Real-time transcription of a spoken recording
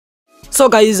So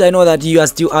guys, I know that you are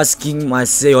still asking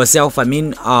yourself,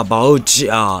 about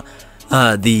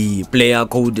the player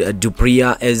called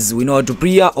Preez. As we know,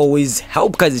 Preez always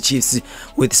help Kaizer Chiefs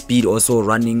with speed, also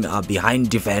running behind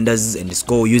defenders and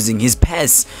score using his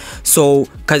pass. So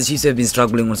Kaizer Chiefs have been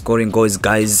struggling on scoring goals,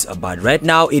 guys, but right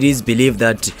now it is believed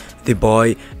that the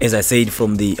boy, as I said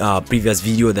from the previous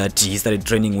video, that he started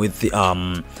training with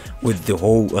the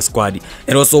whole squad.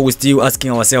 And also we're still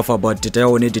asking ourselves about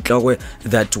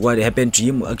that what happened to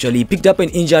him. Actually, he picked up an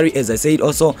injury, as I said,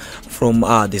 also from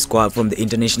the squad, from the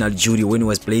international duty when he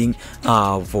was playing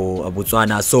for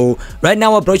Botswana. So right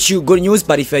now I brought you good news,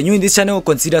 but if you're new in this channel,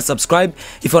 consider subscribe.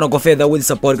 If you want to go further with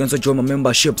support, you can also join my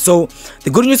membership. So the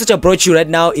good news that I brought you right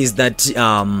now is that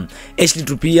Ashley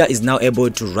Preez is now able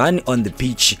to run on the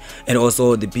pitch, and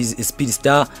also the speed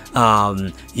star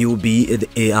he'll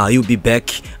be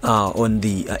back on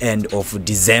the end of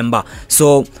December.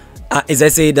 So as I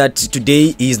say that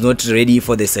today he is not ready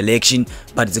for the selection,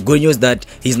 but it's a good news that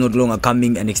he's not longer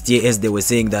coming next year, as they were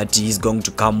saying that he's going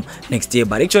to come next year,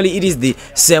 but actually it is the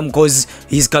same, because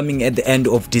he's coming at the end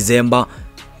of December.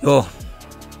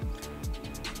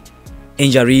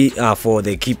 Injury for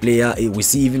the key player. We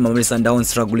see even Mamelodi Sundowns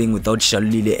struggling without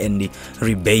Shalulile and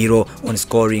Ribeiro on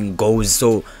scoring goals.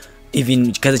 So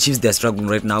even Kaizer Chiefs, they're struggling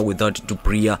right now without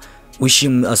Preez. Wish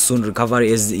him a soon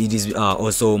recovery, as it is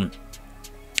also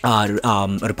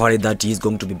reported that he's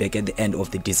going to be back at the end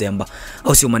of the December.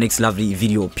 I'll see you in my next lovely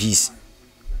video. Peace.